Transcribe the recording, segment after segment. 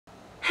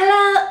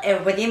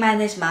everybody, my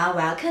name is Ma.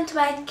 Welcome to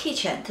my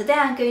kitchen. Today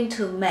I'm going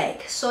to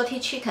make salty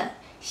chicken,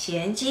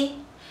 咸鸡.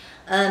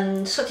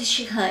 Salty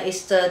chicken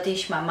is the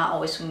dish my mom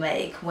always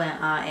make when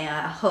I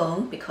am at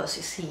home because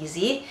it's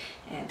easy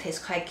and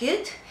tastes quite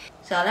good.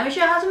 So let me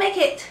show you how to make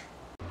it.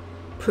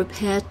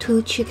 Prepare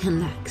 2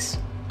 chicken legs.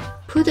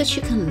 Put the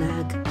chicken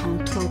leg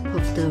on top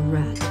of the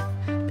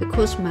rack.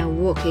 Because my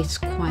wok is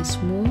quite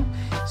small,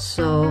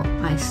 so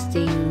I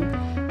steam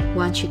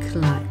 1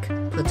 chicken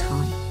leg per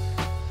time.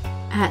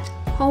 Add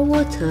hot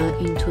water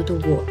into the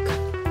wok.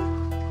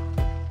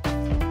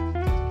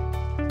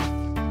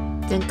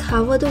 Then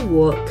cover the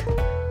wok,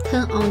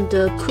 turn on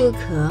the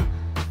cooker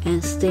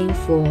and steam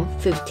for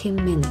 15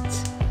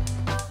 minutes.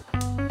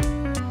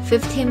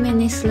 15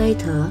 minutes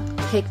later,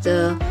 take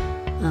the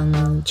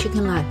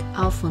chicken leg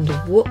out from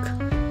the wok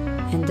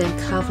and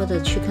then cover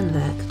the chicken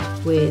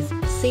leg with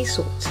sea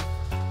salt.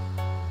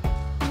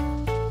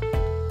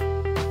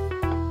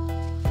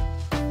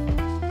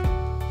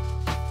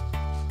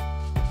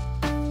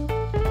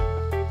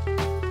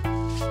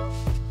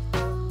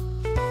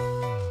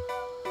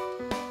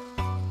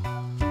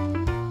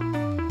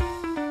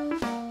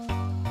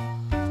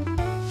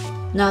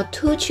 Now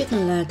 2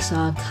 chicken legs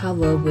are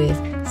covered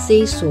with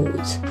sea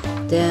salt.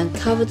 Then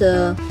cover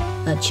the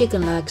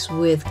chicken legs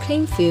with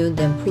cling film,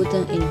 then put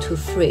them into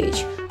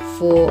fridge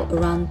for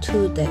around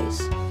 2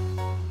 days.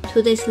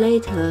 2 days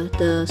later,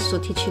 the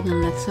salty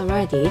chicken legs are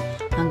ready.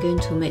 I'm going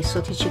to make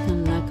salty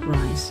chicken leg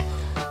rice.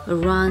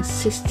 Around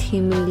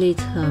 60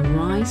 ml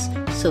rice,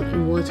 soak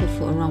in water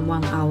for around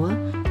 1 hour.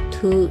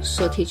 2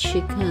 salty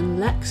chicken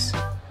legs.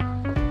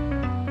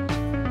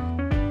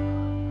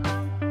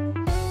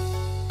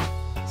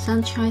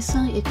 Some choy,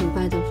 you can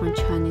buy them from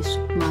Chinese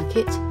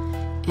supermarket,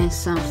 and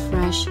some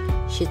fresh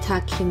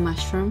shiitake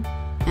mushroom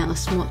and a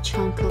small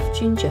chunk of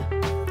ginger.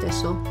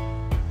 That's all.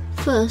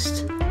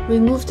 First,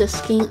 remove the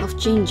skin of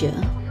ginger.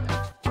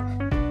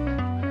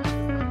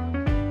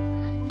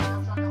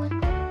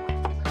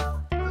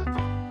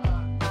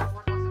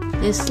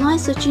 Then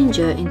slice the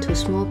ginger into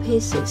small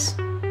pieces.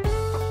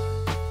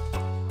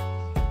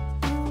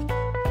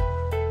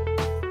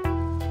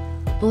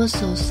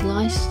 Also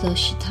slice the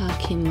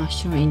shiitake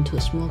mushroom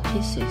into small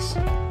pieces.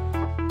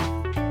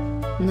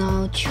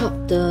 Now chop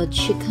the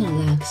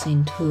chicken legs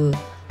into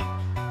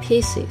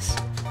pieces.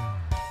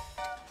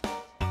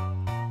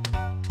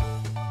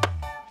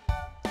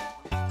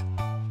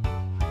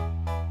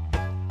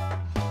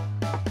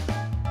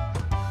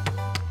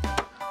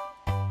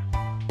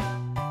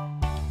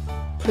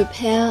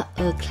 Prepare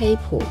a clay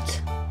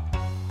pot.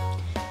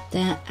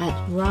 Then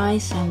add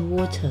rice and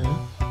water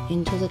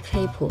into the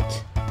clay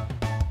pot.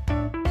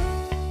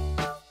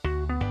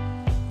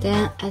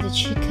 Then add the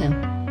chicken.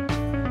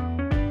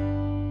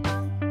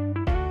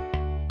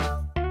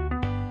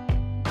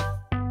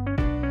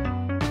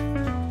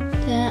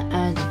 Then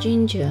add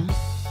ginger.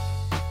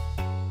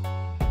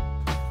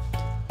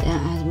 Then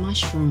add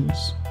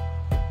mushrooms.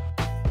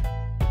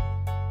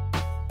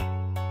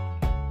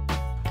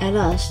 At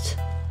last,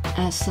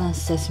 add some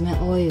sesame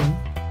oil.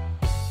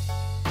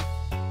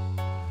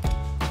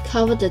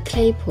 Cover the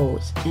clay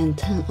pot and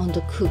turn on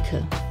the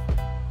cooker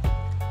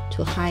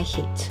to high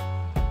heat.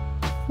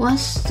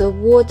 Once the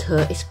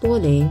water is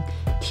boiling,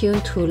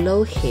 tune to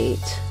low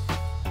heat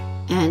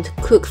and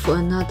cook for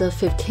another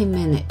 15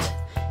 minutes.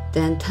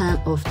 Then turn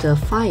off the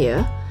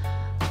fire,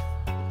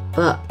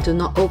 but do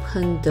not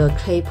open the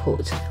clay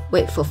pot.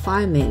 Wait for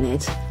 5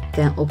 minutes,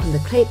 then open the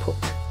clay pot.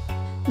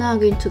 Now I'm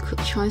going to cook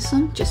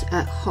choy. Just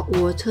add hot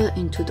water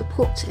into the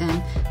pot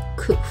and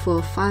cook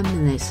for 5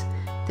 minutes.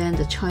 Then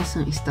the choy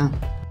is done.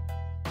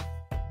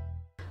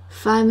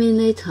 5 minutes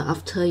later,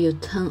 after you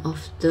turn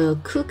off the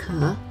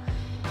cooker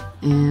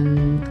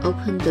and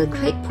open the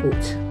clay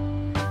pot,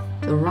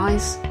 the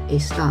rice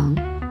is done.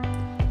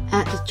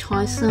 Add the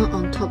choy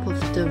on top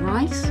of the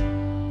rice.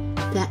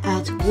 Then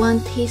add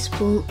 1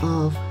 teaspoon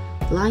of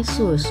light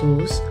soy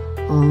sauce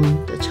on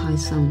the choy.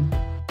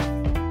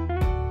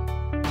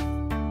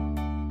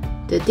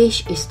 The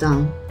dish is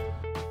done.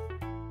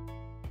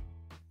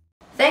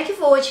 Thank you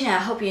for watching. I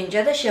hope you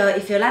enjoyed the show.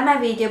 If you like my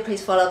video,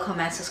 please follow,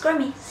 comment, subscribe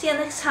me. See you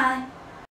next time.